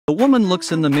The woman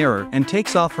looks in the mirror and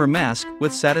takes off her mask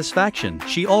with satisfaction.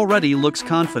 She already looks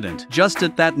confident. Just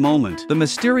at that moment, the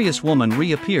mysterious woman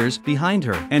reappears behind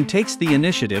her and takes the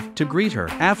initiative to greet her.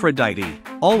 Aphrodite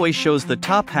always shows the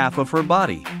top half of her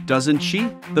body, doesn't she?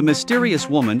 The mysterious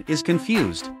woman is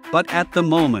confused, but at the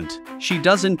moment, she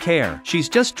doesn't care. She's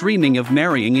just dreaming of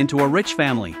marrying into a rich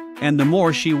family. And the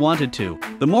more she wanted to,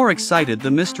 the more excited the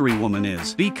mystery woman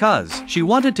is. Because she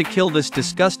wanted to kill this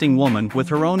disgusting woman with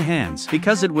her own hands.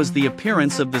 Because it was the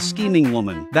appearance of the scheming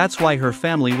woman. That's why her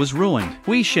family was ruined.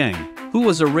 Hui Sheng, who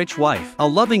was a rich wife, a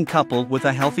loving couple with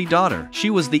a healthy daughter.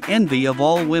 She was the envy of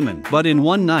all women. But in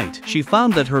one night, she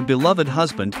found that her beloved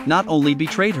husband not only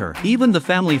betrayed her, even the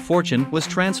family fortune was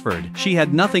transferred. She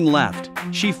had nothing left.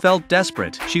 She felt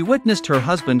desperate. She witnessed her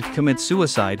husband commit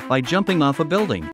suicide by jumping off a building.